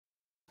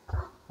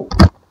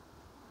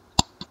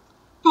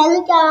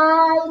Hello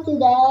guys,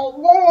 today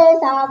this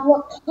is our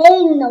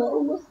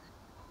volcanoes.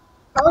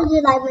 How would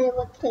you like my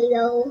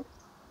volcano?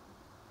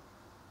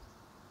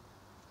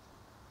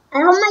 I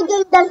hope my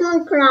game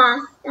doesn't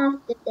crash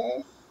after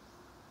this.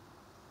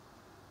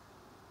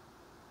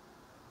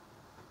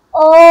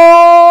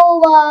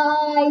 Oh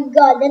my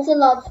god, that's a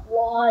lot of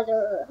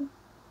water.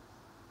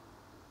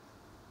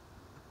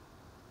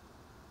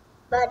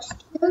 But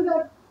still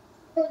not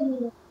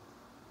really.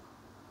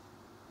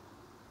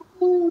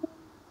 I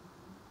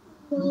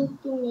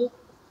need to make it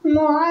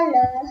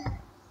smaller.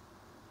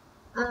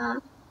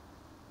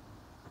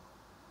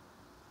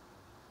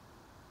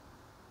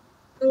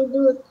 And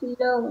do it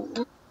slow.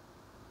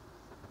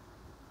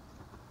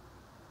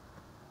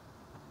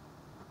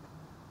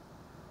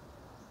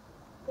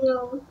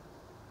 No,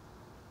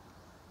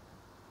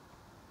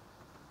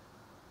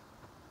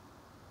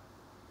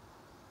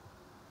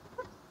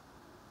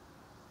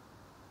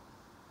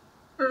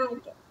 I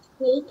just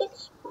make it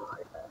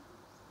smaller.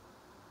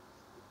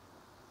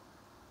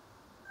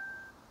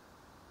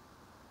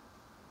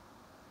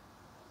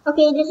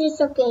 Okay, this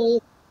is okay.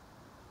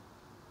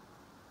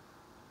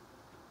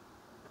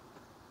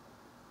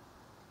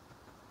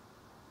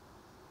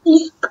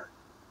 East.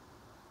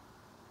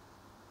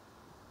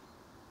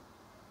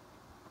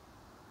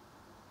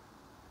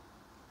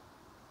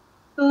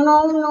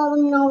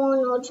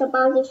 No, it's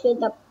about to shoot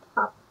the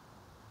pop.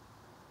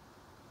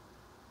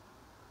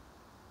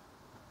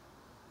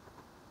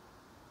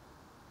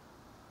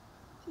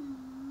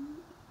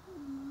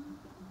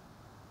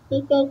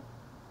 Make it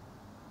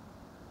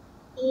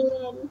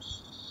even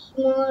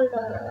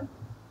smaller.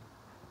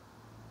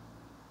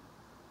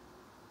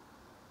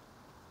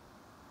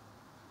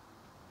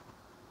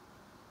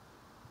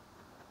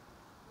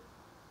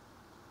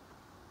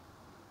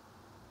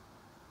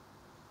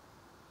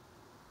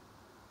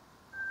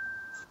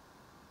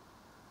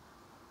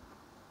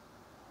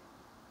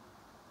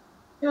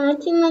 I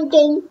think my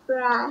game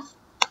crashed.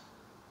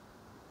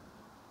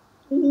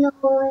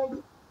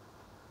 No.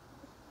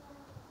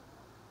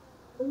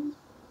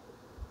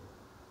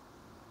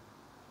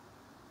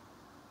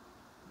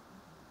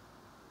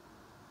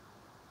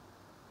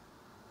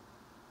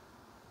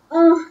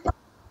 Oh,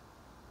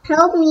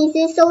 help me,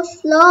 this is so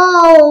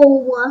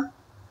slow.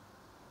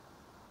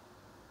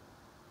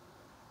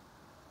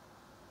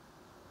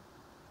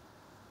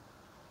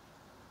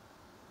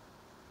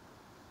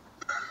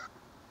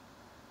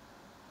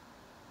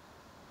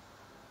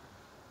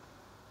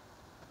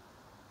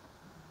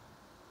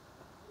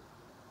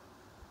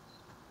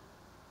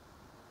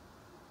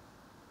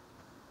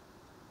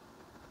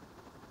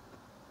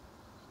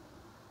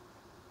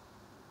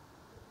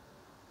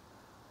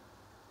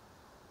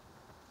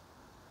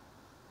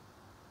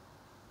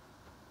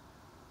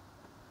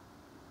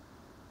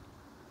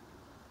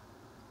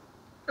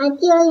 I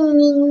think I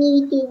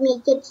need to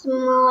make it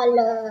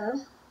smaller.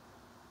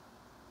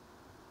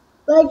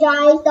 But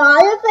guys, the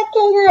other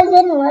volcano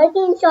isn't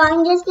working, so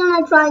I'm just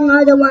gonna try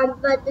another one,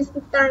 but this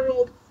time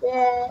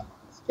it's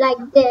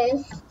like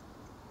this.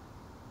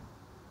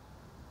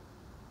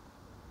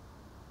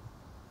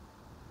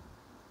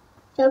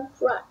 So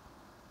front.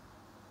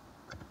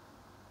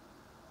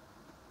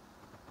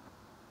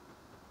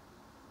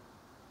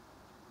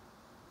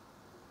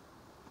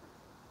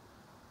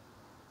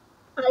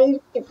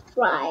 I'll just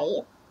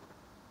try.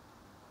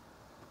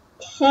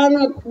 Can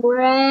it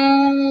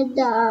red?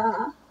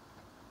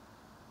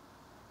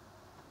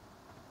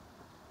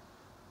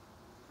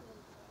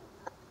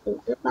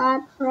 The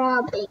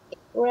backdrop, make it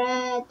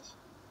red.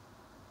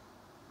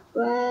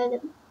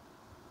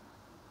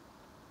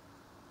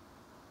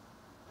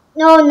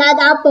 No,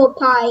 not apple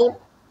pie.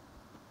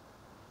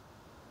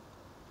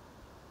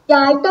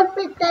 Yeah, I thought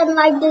pretend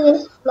like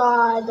this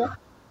flood.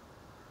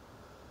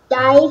 Yeah,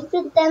 I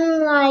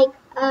pretend like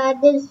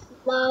this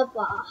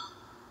lava.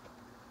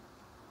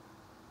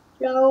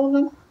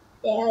 So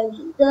there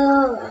we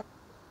go.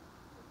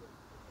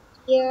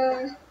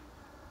 Here.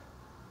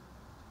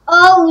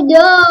 Oh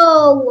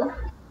no!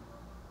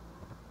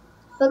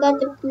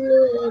 Forgot to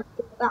put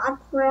the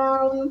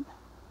background.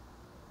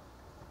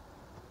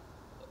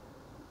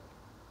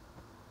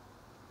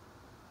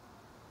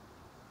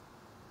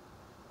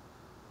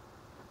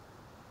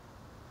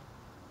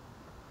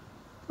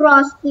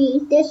 Trust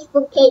me, this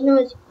volcano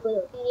is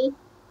good, okay?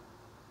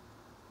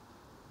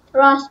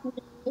 Trust me.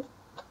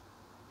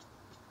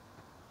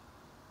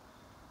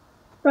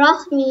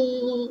 Trust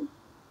me.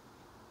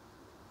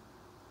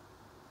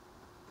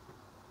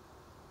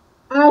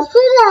 I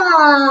should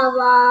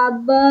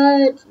have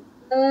but.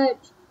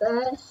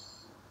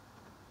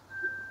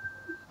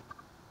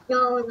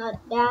 No, not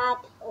that.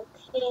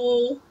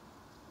 Okay.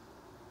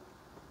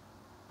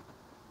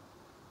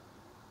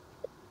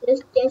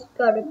 This just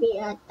gotta be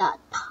at the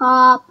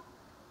top.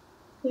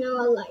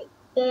 No, like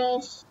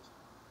this.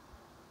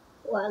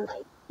 Or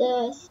like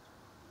this.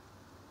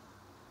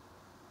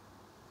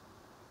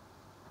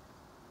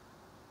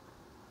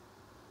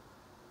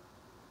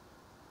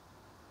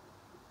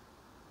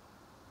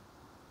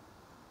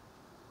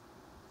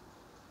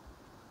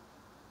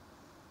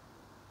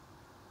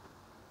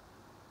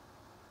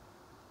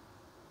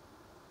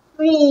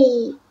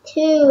 3,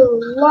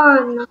 2,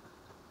 1.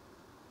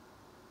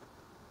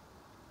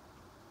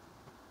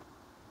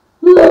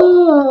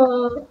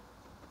 Whoa.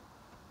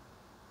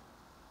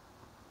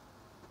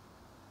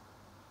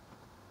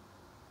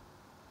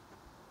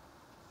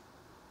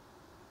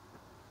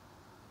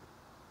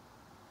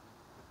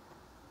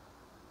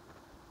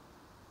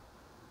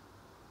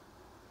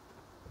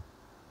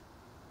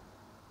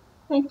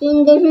 I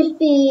think this is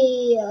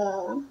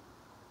the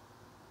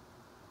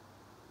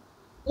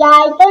yeah,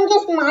 I don't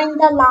just mind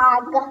the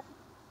lag.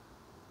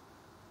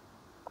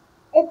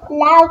 It's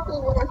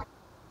lagging.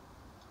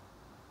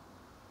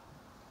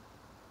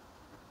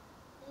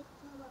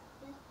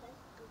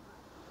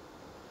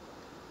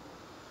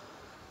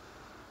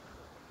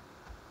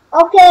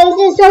 Okay, this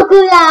is so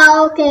cool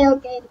now. Okay.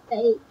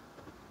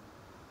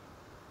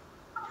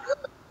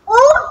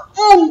 Oh,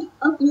 and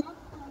okay,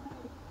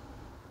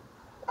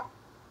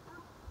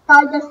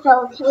 start the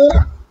show, okay?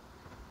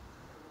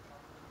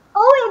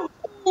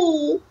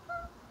 OMG!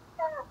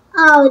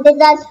 Oh, did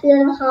that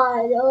feel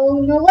hard? Oh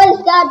no, what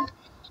is that?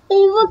 A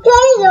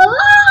volcano!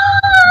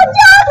 Ah!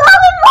 Just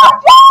having more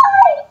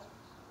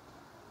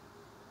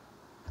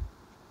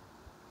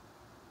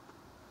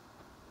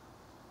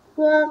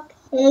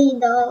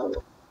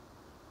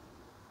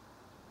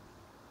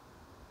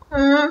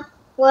volcano.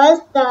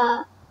 What's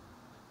the?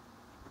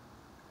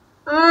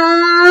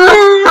 Ah!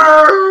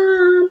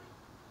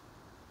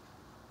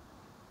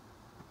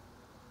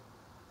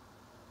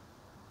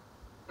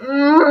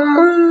 Mm.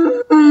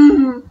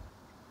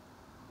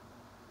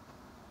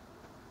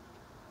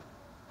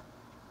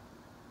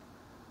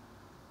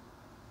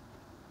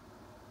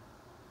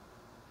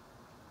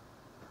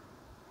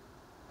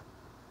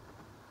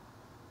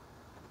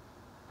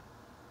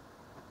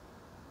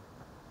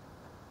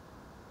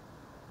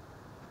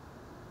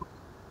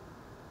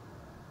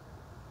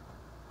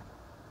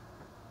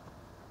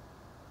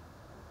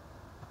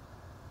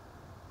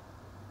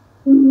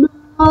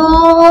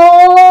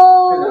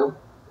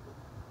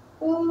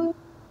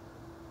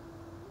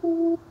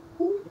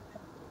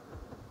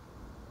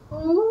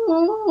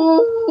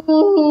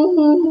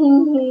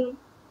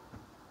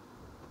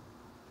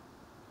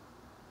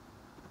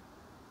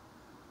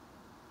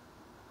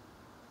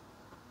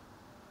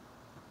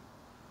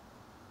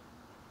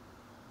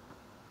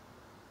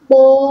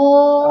 No.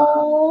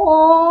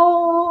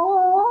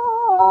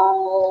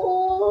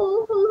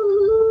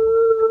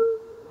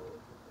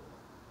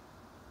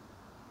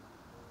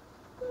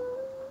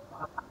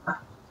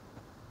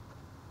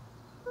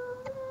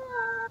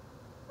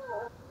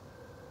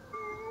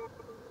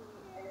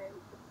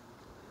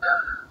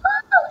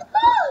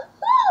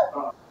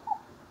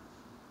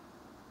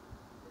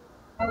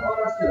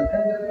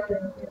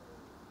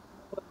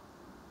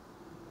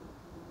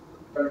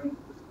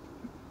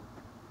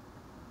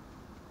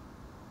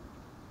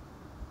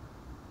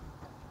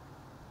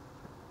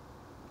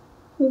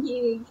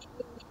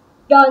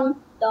 Dun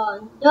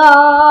dun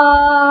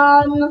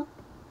dun.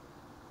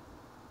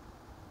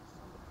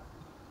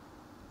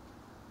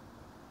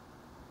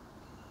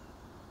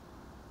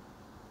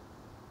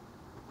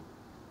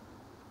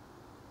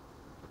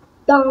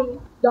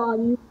 Dun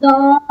dun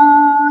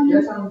dun.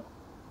 Yes,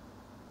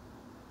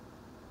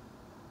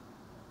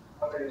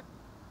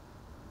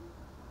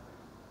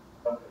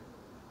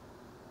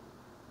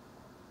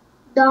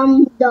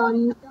 dun dun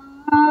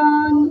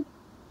dun.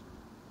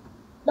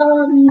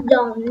 Dun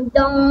dun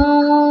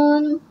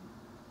dun.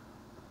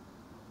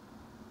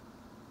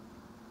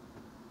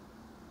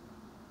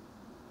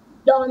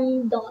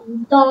 Dun dun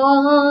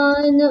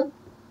dun.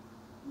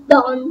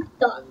 Dun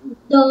dun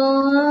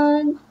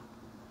dun.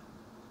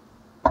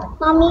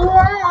 Mommy,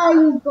 where are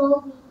you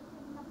going?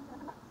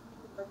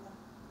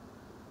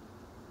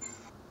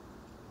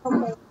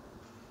 Okay.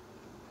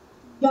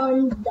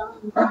 Dun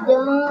dun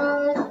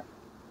dun.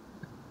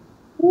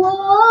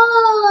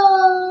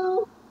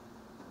 Whoa!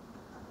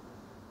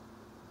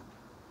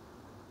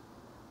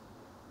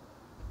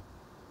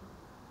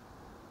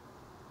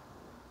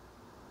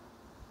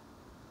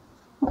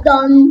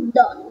 Dun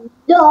dun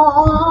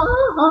dun.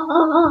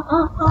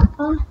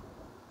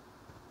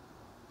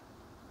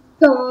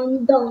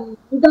 Dun dun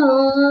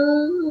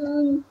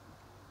dun.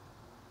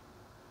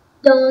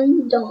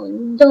 Dun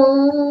dun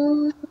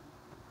dun.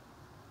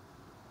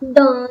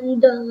 Dun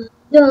dun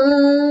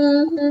dun.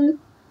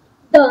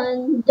 Dun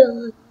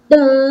dun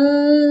dun.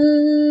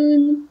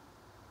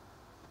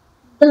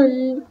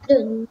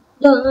 Dun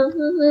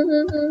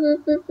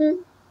dun dun.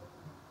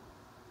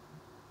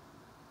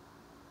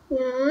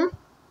 Yeah.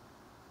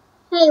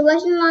 Hey, why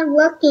is it not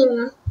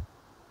working?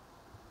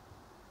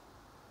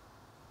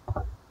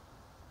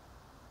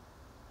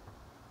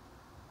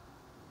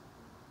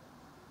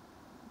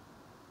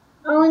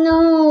 Oh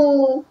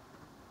no.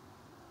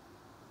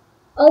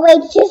 Oh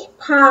wait, just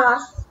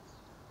passed.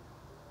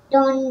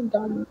 Dun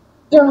dun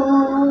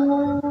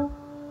dun.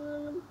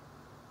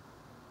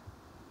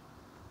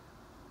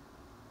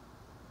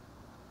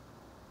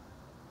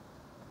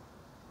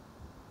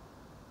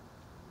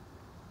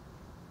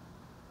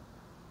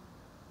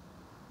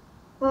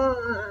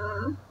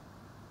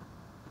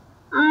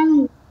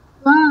 I'm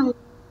done.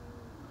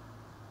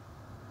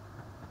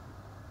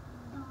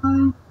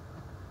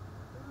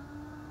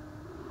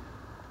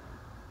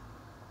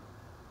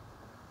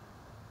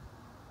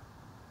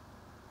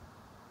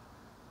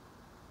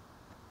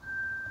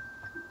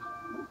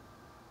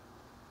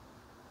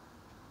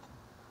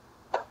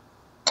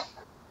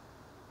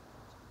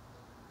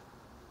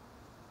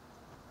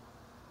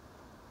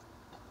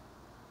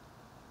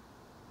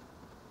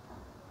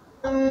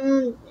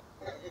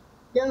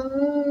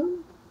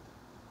 Dun.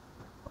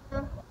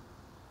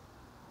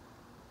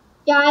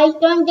 Guys,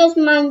 don't just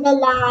mind the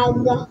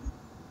lag.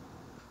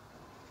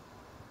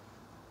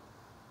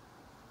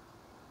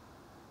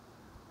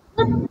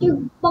 What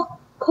you buck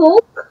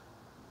coke?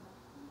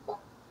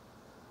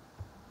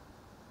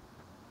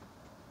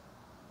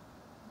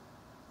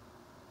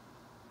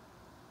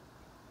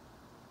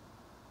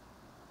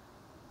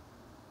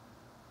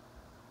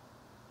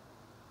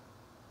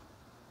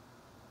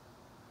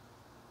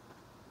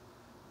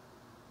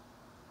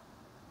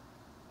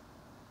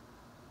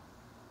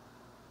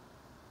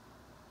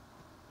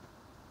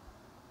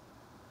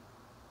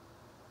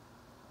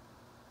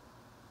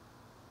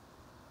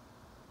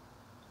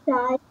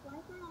 Guys, why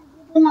is my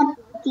video not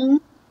working?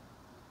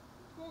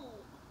 Hey.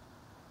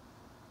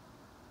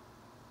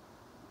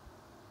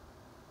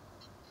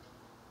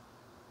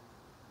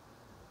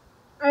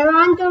 I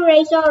want to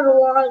raise our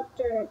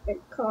water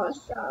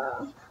because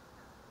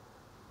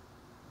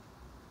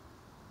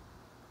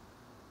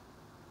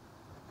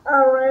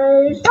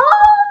raise.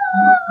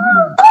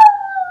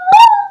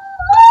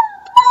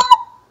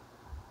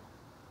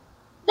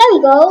 There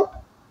we go.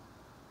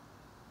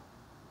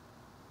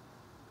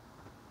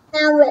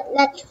 Now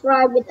let's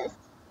fry with us.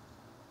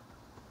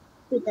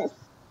 With us.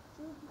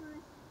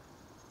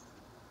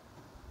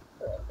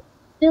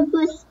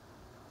 Super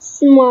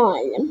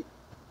small.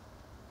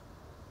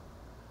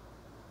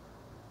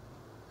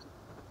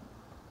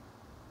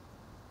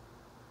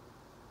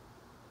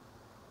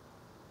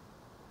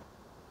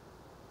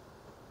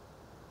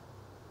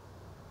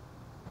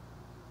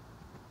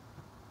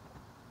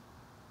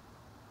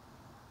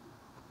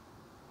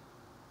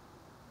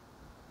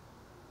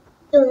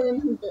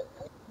 Dun, dun,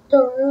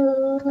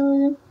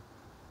 dun.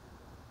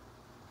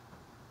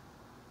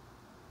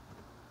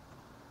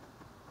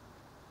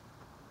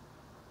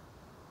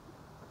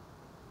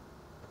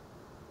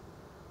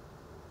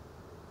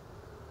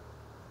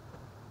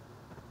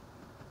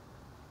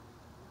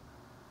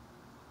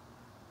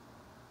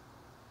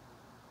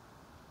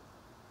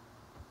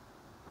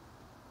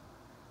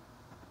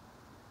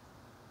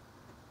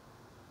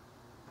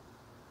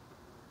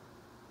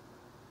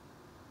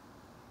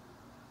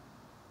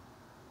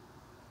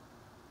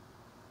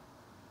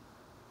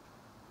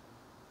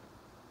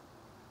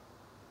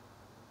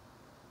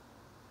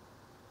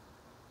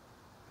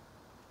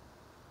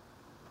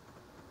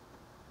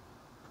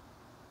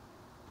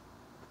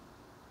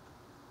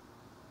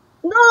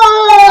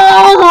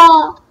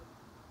 No!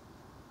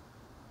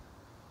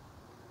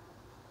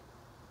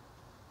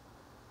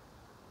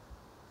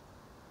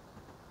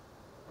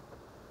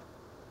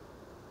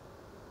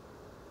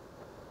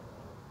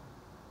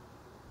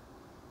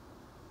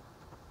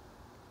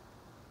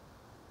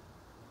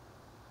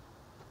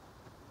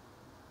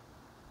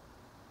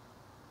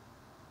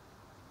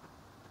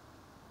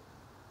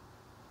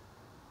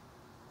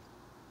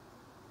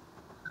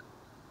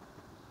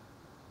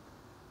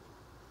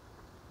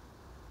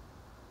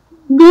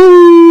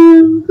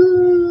 Boom,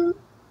 boom.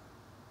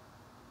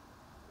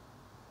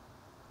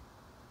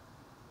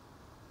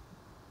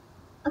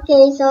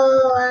 Okay, so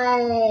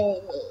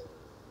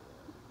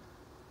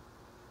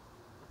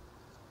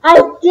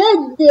I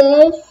did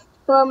this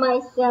for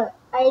myself.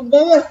 I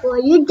did it for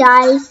you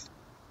guys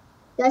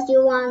because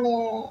you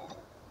wanted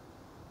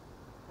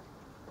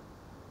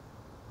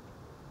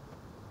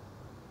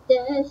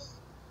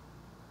this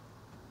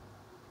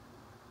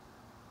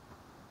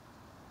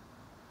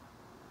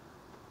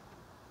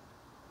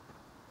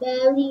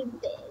very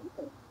big.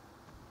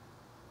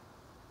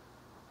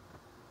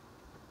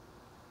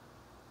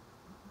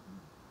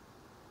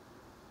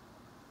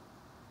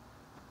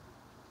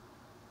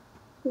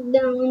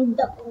 Down,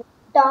 down,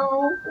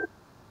 down.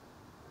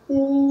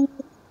 Mm,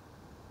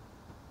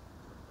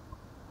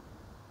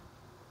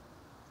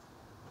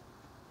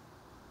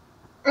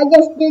 I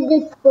just did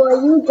this for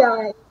you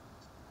guys.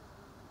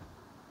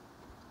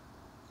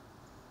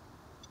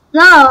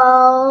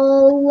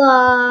 No,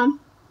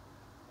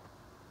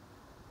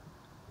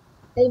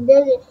 I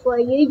did it for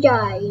you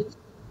guys.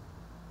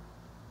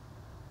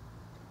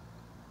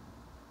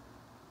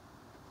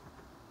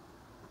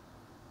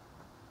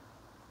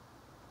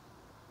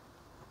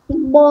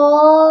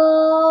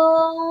 Boy.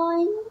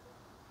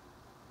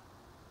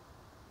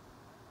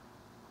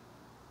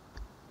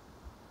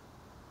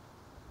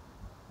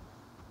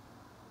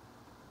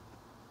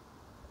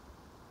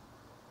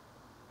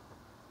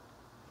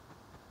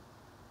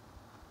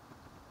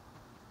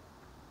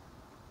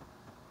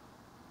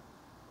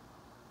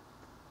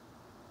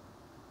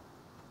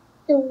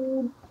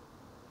 Do,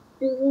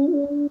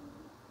 do.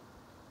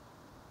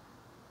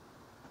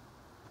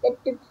 Let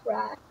it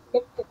fry.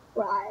 Let it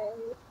fry.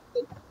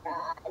 Let it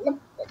fry. Let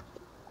it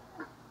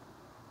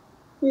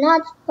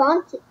not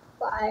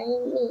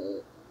quantify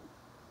me.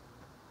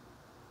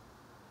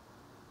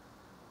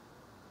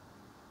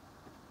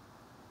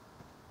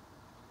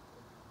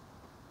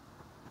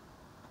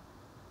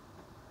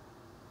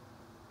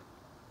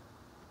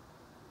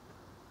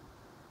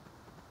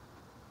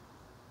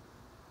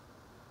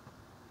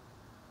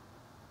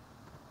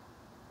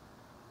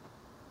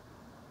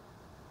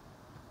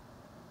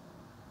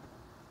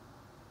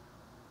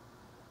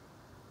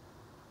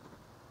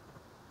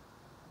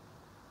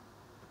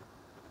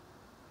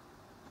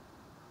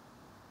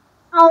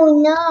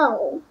 Oh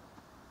no.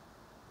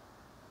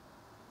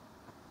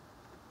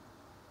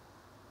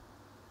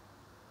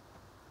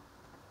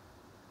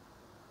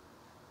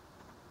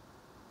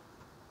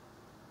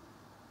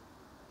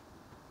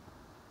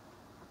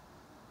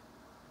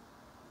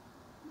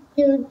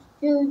 Do,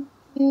 do,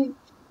 do,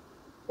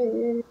 do,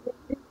 do,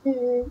 do,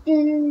 do,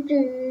 do, do,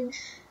 do,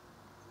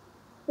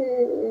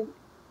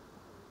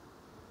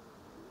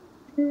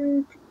 do,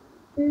 do,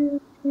 do.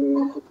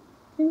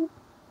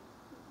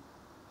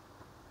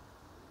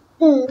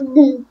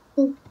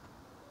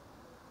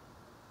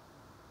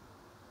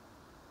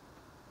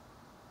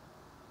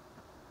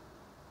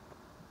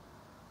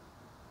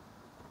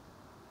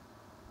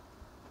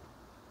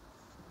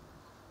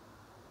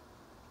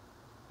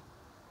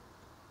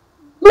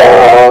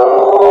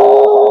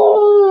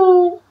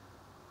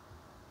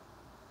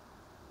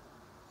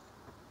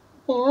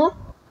 Huh?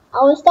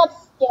 How is that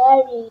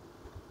scary?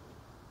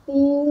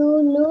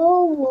 You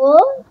know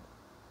what?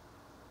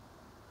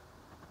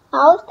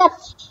 How is that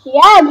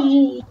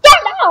scary?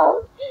 Get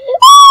out!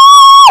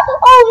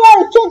 Oh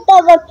no, it took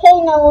the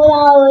volcano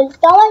now. Is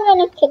someone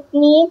gonna kick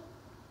me?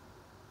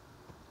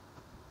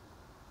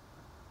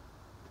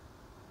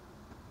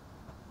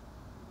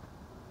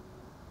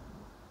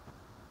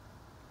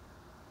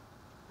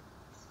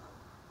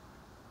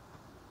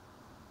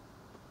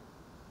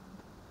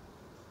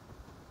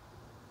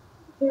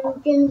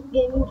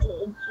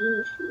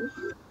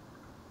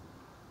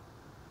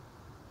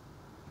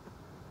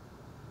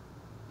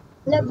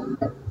 Left,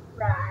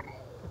 right.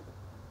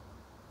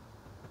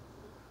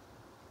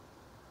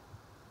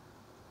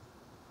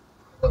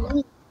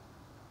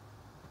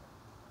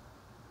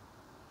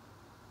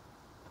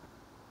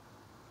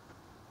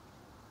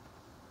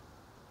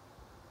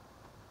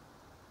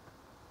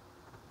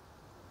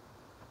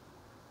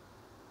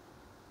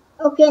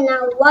 Okay,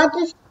 now what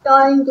is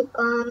starting to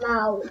come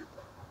out?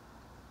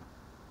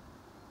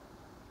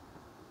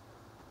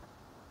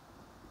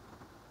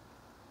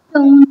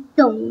 Dum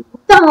dum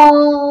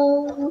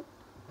dum.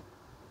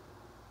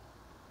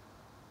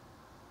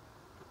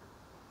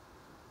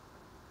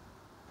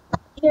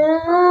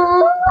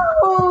 Yeah.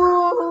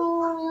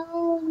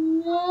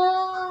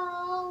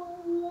 No,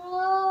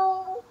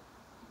 no.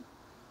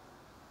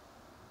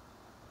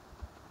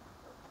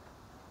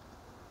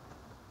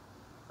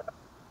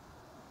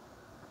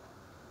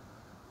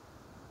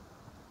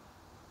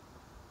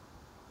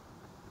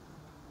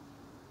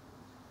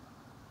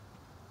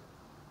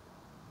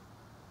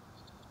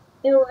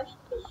 It was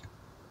this.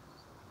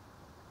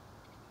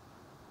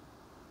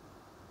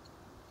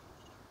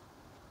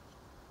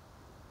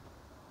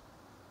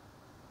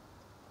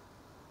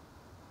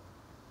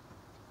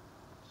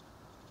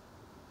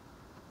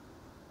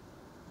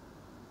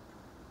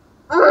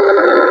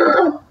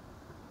 Ah!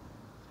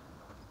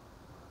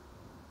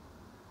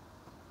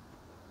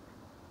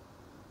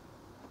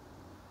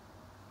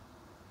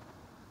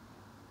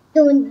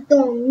 Dum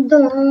dum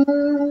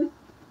dum.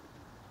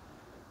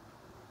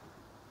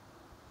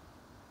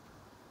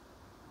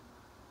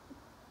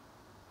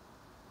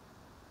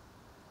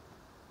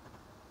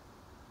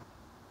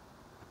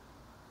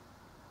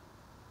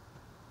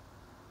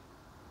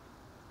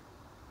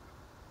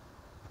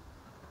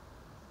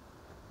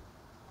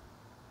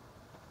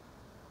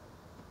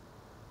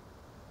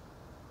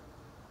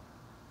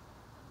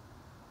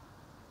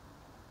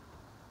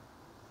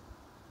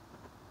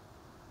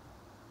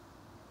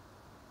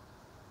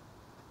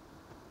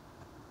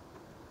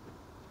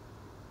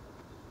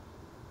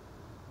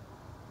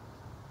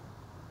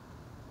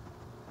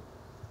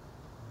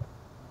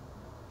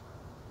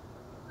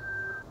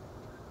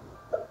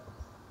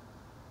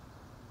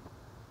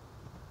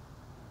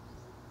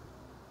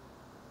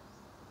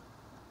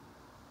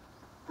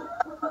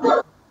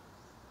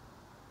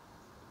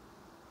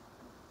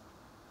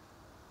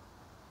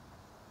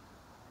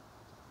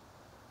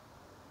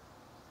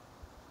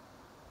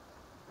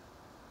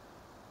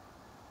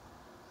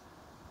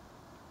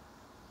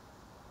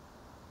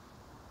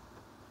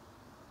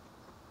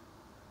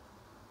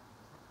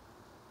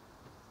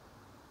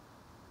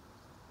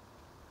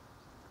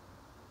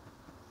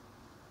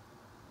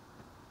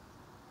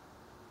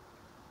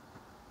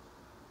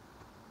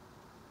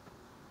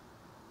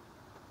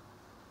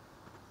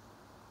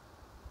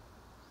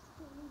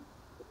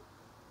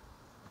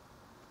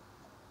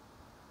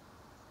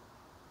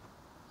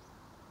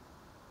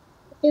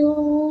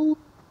 Dum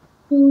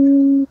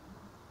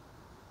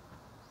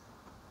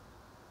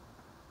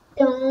dum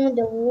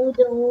dum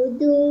dum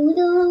dum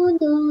dum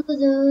dum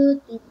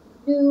dum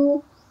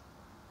dum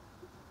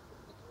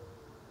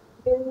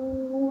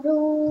dum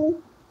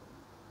dum.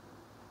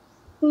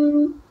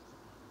 Mm,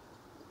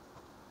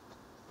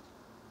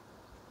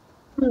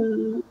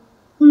 mm,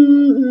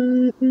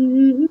 mm,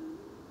 mm,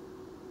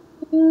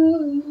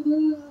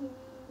 mm,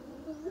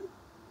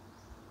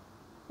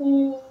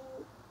 mm,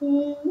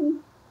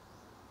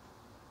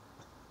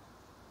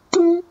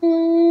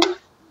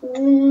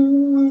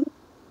 mm.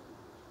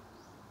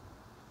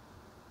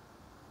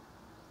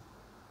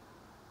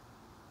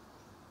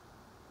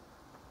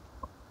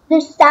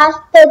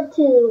 Disaster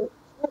 2.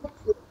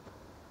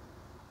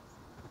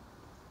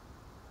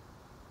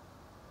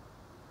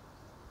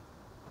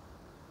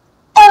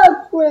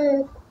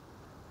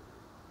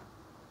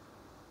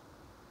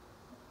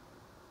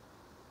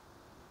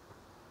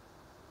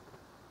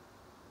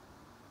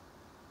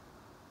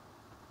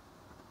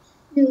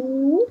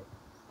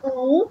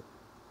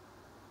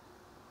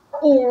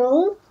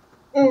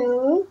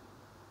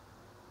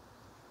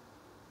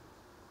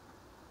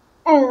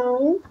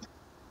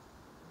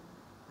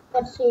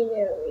 Let's see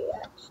their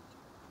reaction.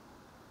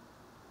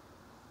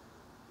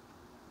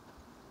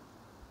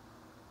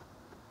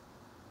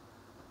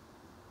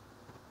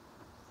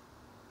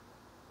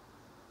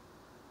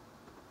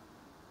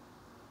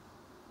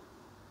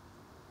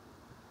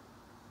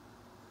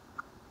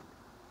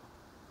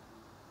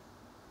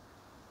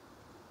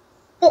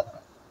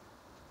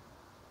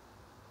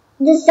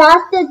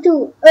 Disaster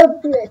 2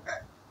 Earthquake.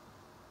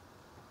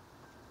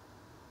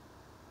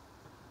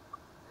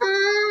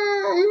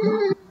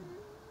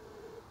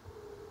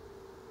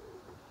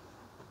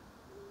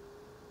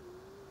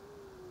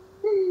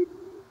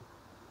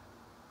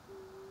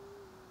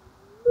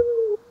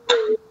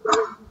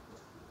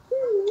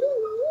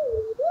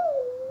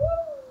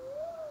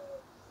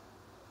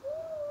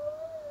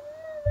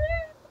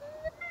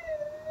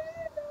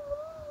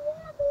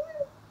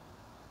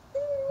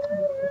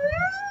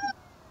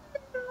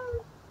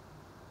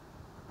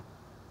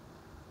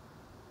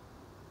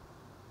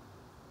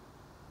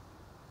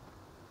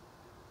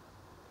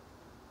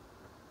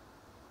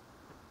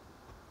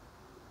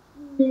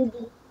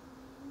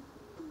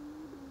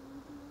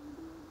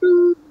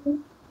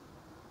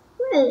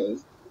 Where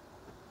is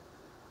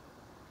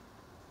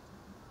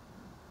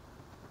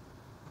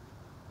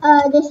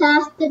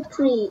Disaster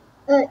 3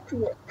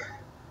 Earthquake.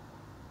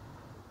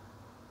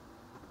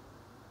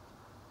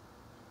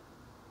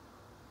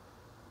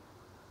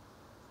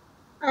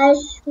 I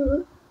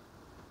should.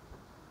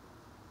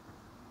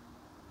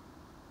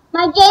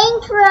 My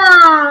game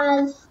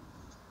trust.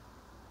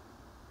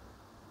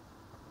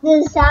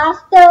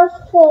 Disaster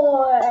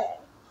 4.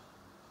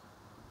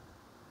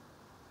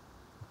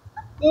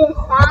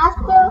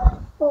 Disaster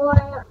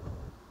 4.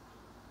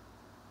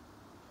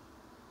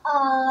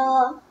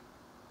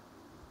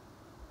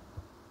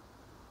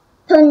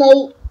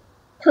 Tornado.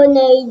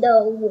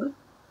 Tornado.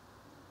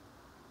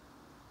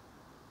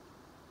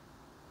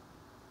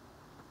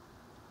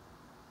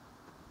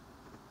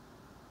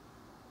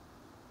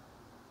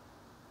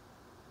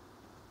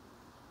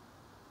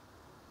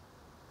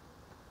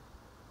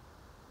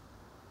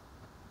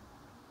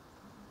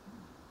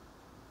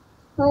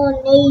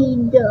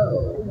 Tornado.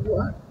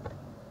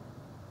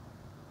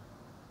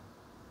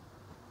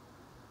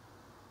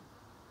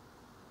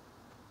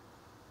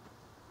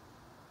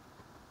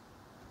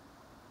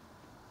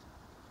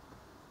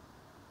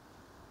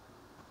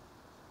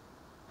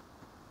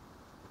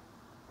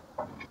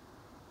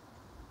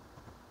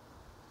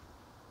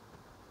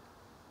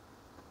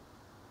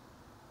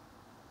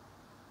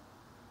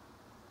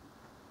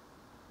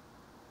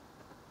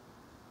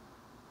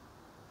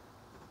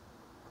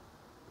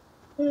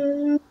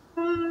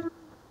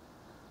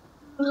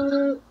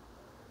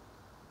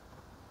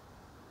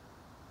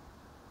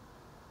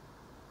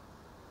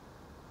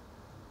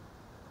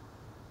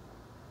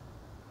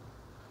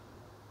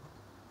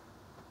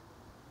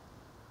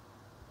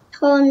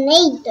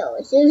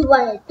 Tornadoes. This is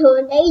what a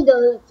tornado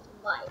looks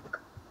like.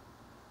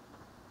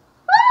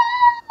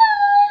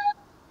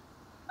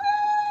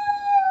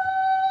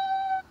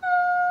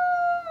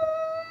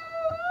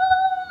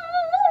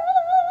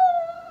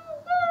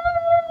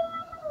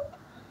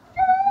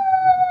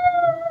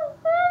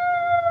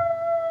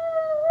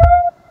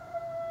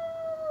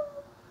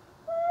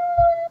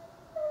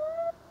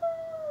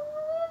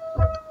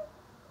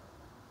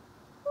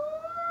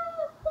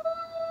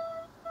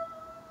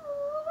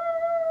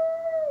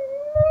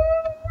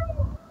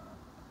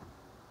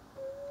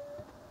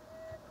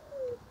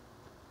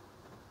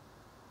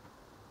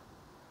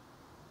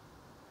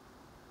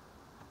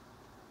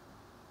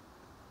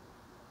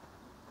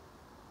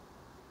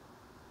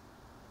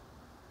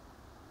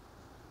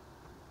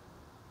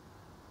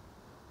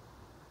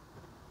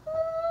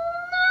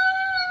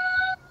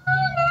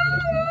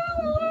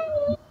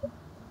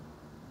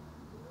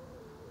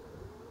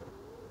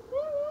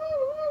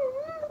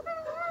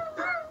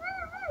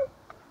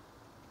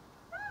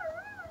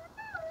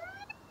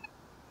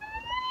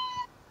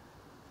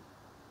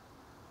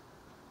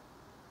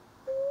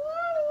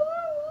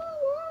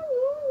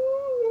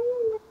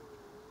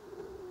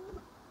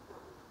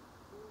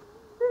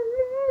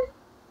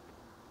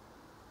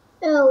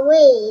 Oh,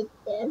 wait.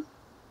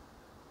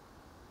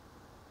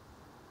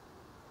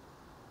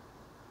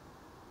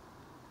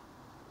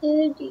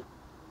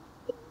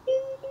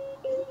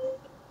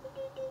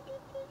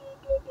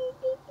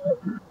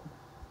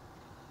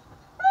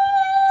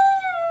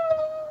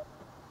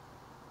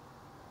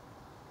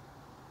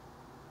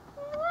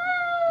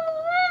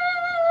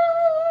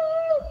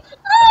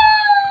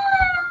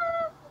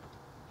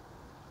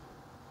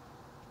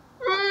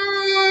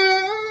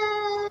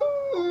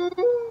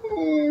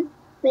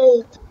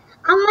 Wait,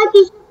 I might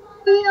be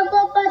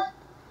survivable, but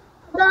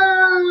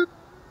the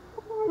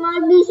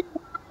might be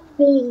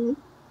surviving.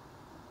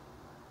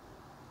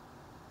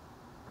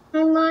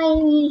 I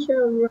might be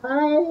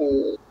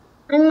surviving.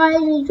 I might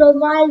be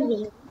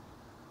surviving.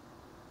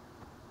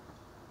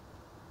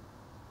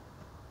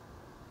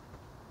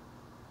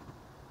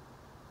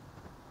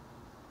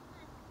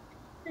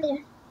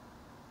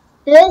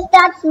 Yes,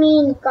 that's me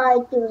in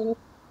cartoon.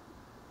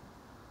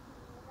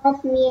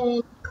 That's me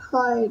in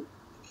card.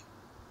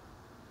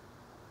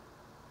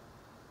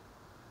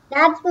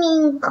 That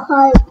means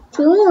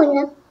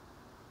cartoon.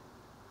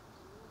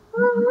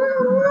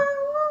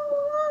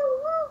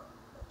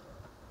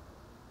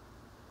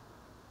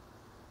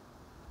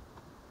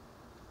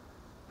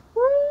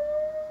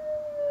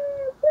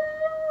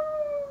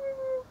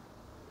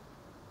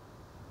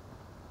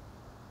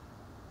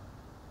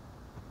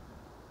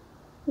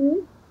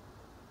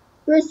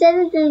 We're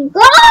citizens. Go!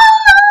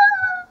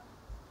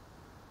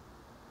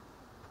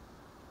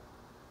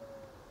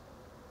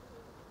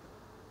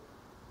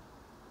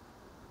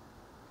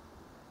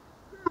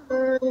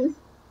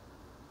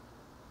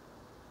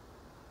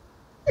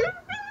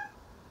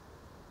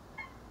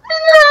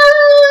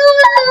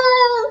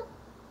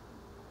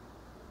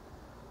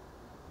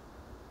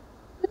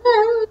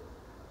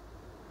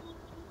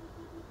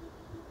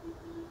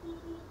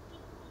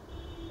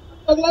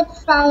 Okay,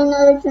 let's try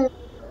another turn.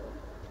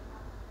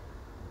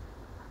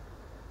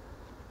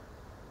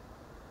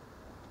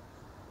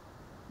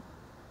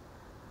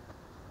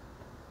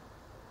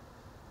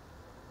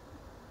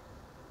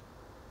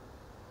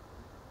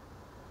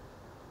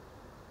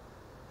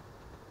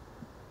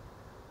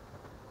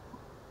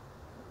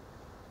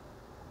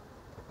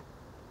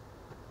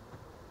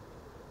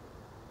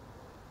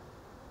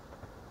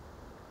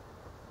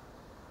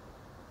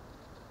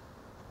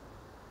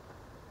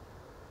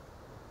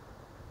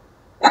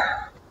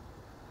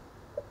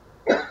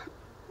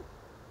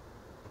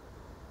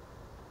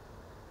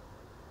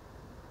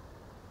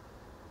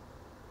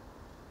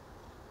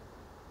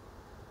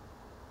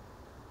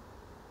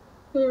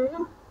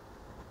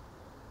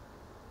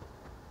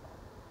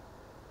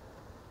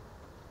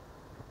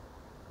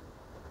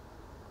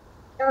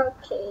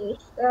 Okay,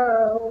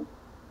 so.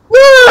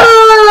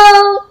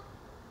 Whoa!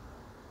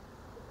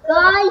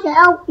 Guys,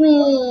 help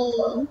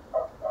me!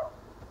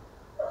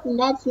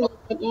 Let's make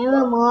it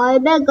even more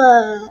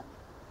bigger.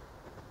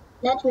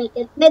 Let's make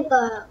it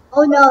bigger.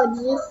 Oh no,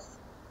 this.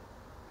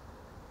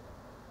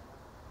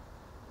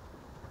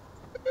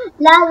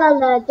 La la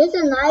la, this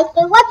is nice.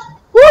 And what's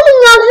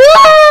holding on?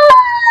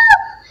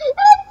 It's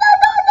the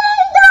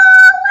tornado!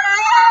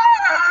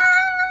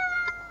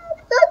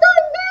 The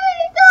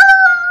tornado!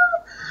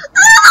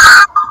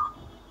 Ah!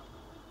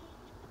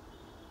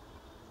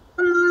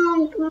 Come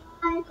on, come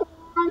on, come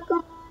on, come on,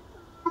 come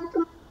on,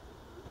 come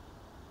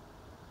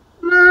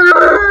on,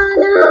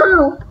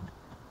 no!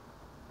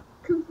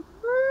 Come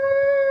on,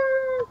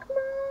 come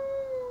on.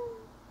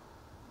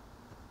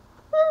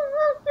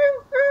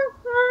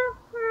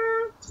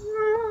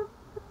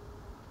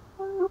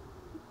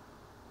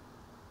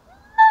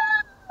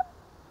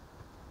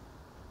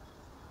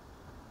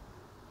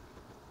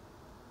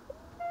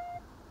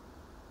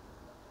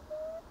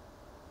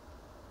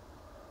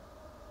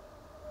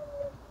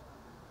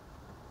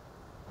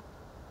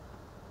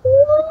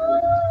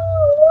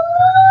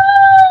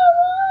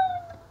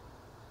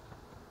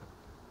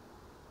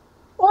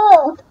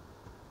 Whoa!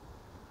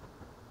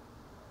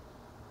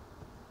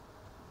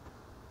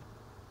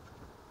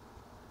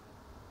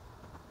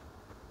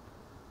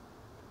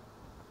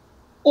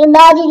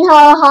 Imagine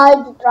how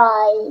hard to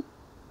try.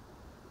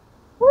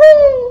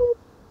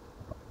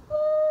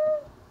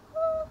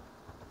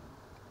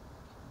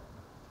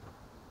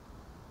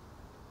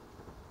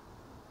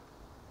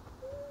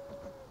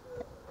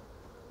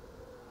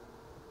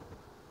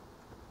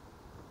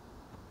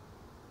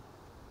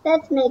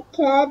 Let's make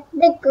it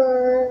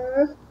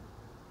bigger.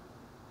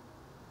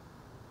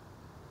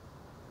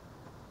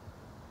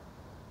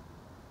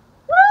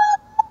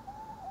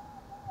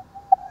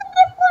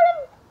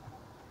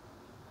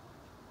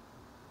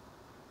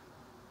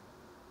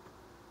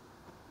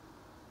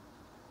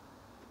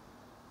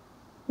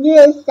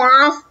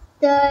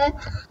 Disaster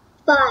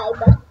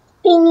 5.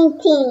 Spinning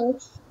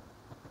things.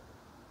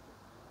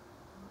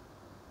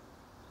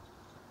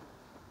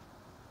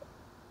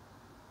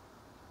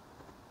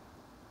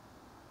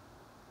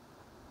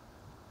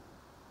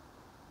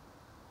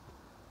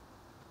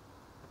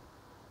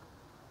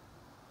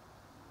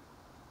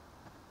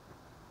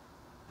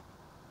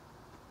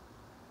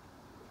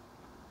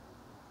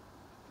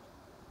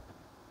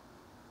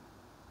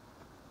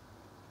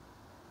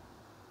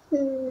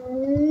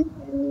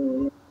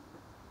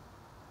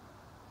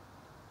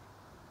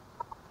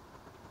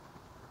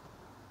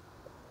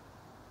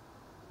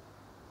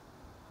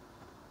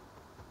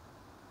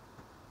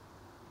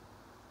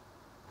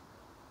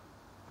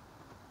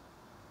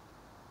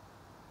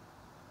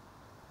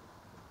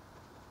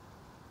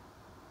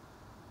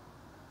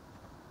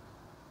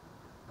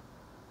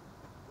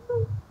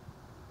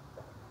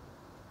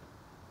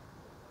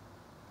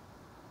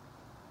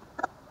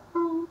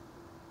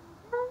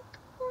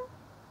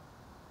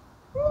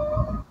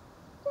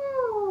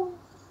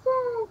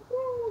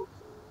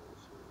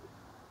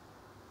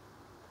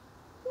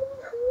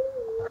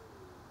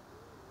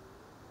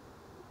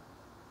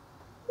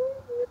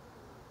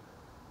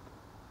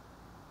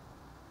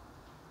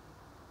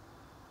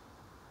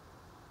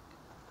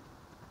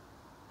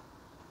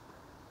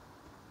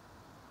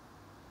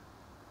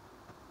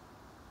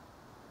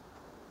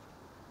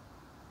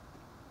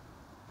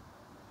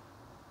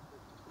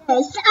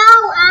 Yes.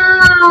 Ow,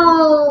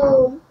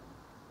 ow!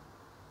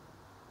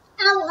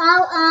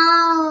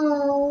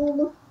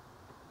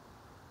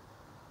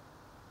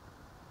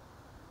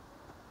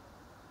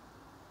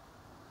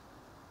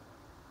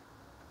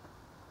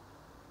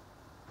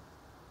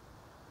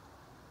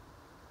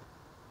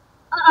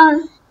 La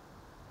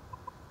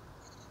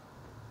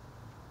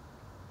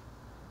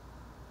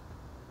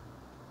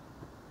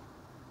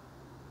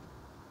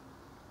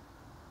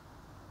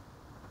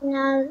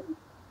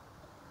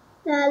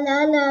la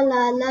la la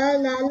la la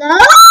la la.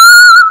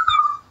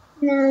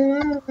 La la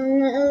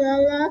la la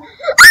la.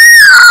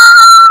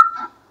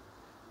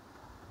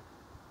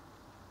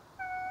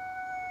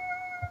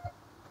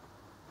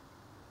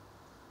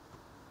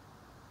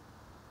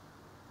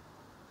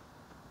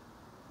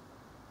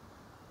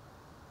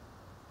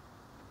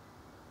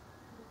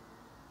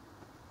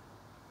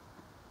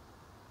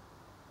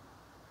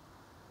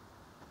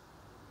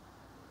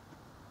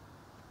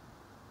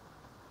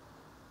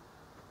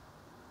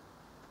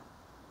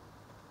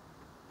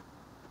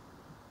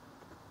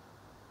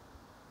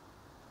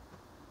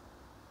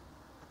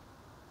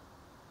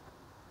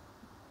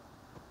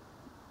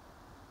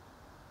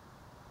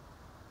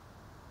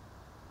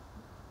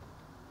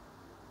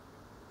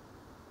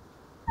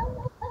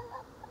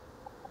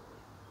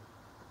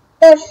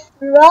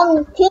 The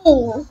wrong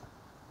thing.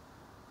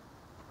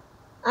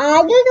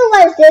 I don't know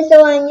what's this,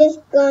 so I'm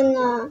just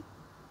gonna.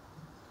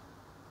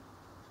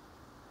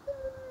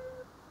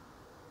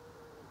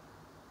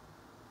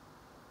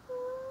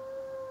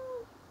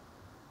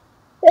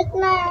 Where's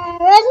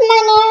my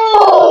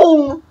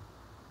name?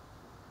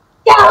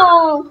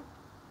 Go!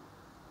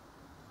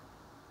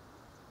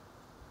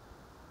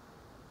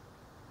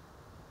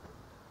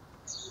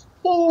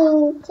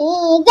 Go!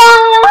 Go!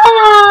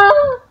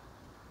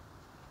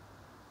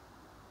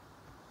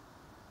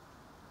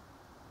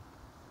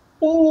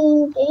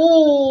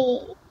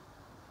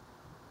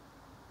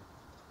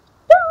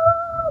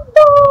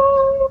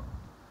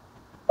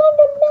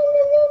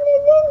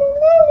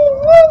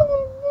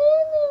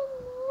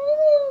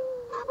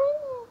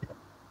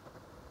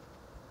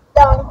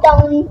 Dun,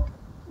 dun,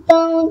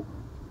 dun.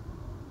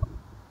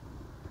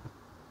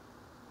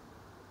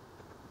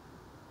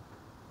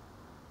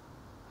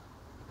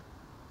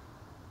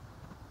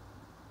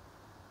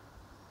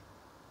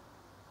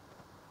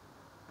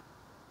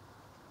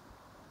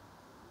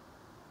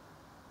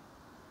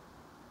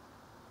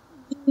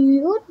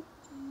 Doot,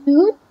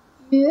 doot,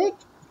 doot,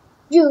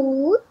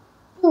 doot,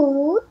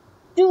 doot,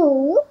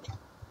 doot.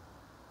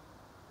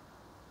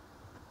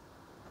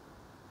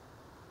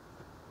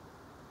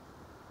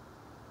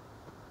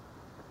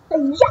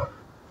 Yeah,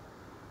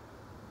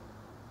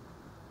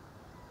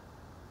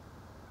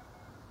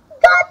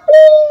 got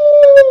me!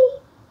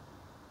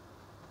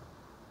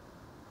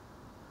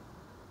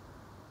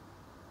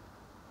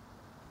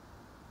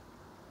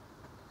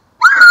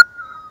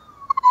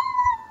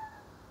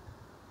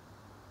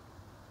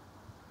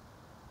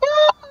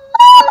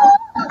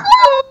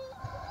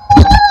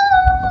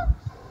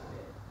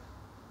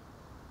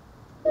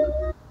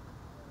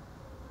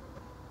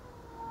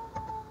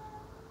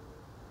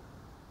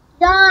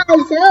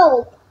 Guys,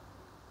 help!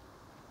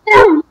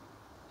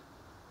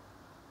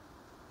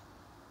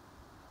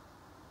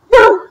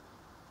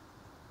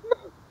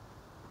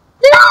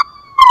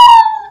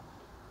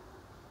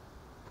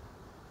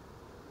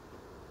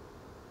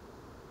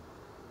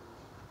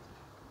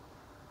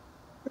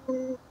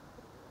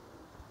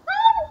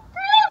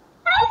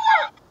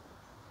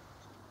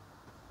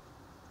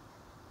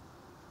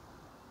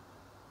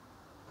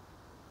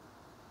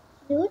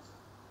 Doot,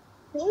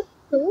 doot,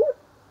 doot.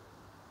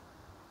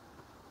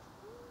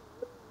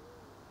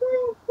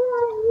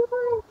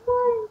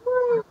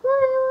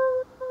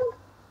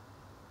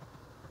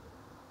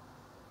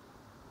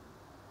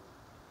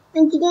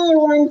 I think I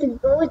want to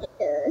go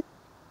there.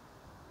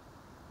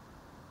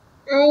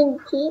 I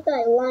think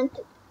I want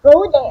to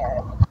go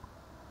there.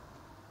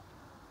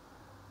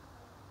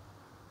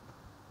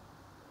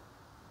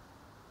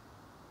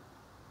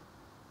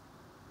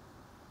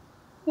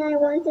 I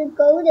want to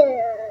go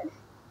there.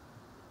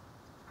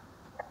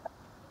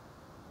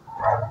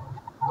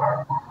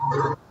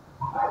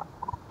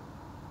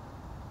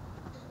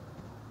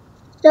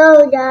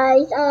 So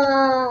guys,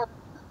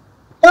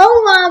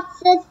 don't watch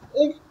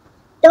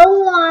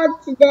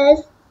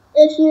this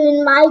if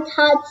you might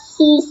touch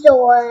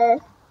seesaw.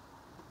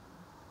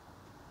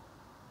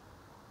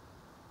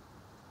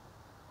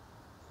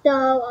 So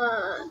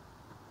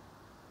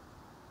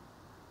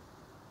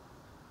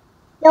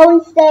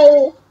don't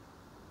stay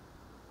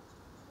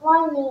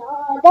funny.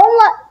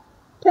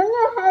 Turn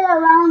your head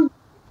around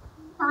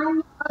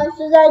behind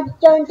so that you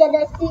don't get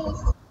a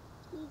seesaw.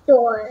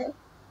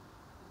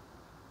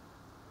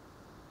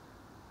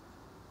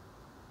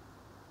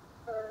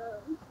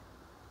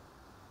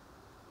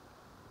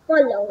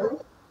 Follow.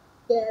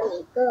 There we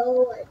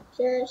go. I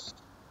just.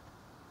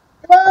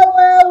 Whoa,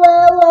 whoa,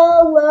 whoa,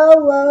 whoa,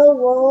 whoa,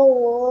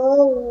 whoa,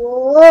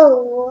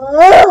 whoa,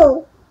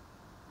 whoa,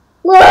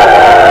 whoa!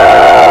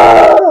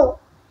 Whoa!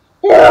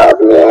 Help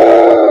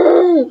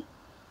me!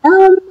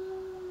 Help me!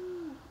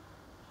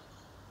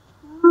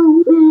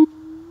 Help me!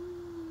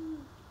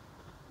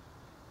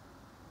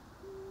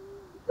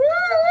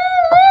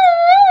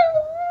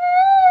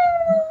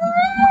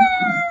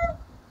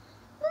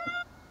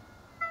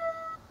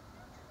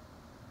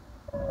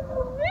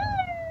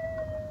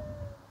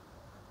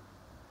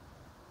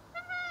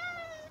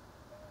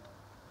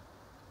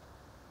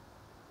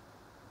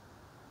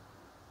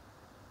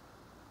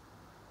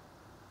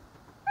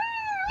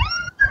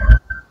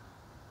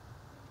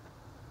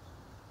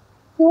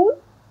 Join?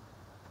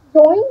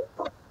 Join?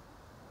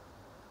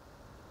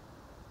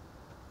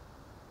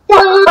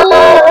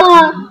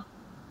 Ah!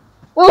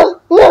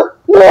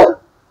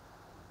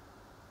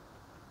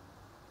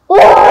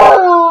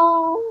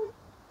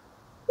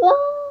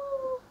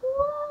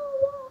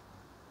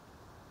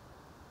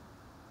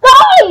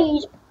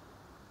 Guys!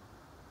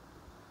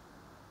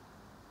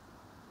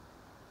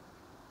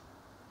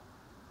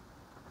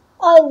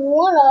 I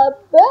want a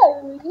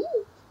berry.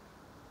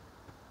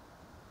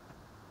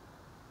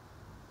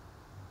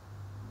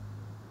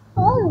 I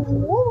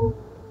want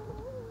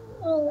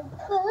a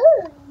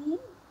berry.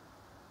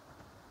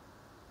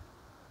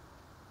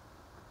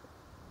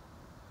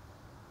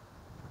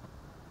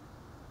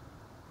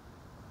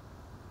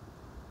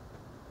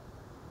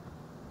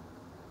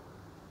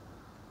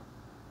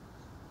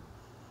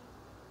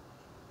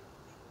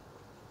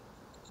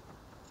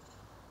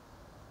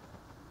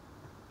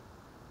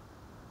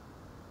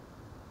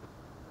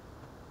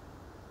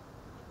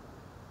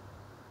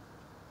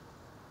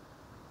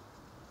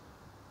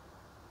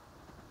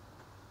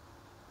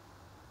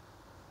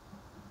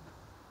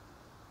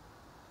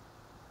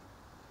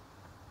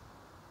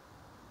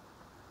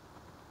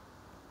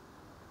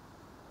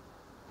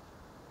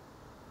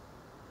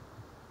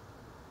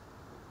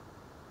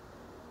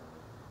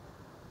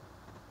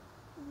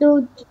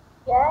 Do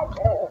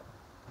together.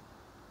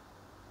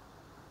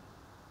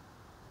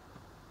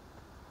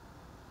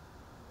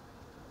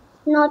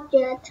 Not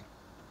yet.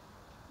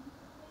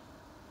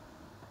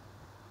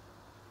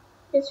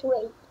 Just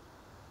wait.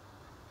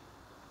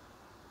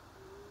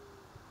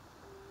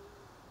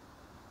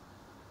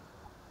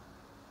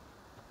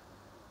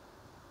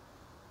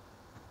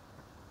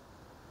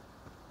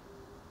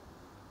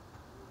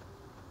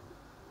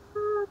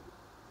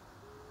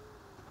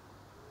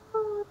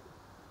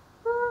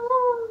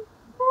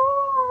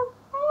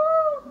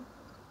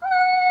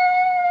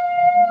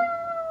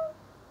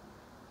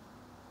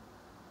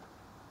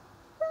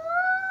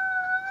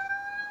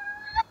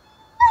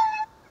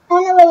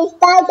 Anyways,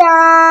 bye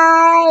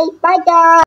guys. Bye guys.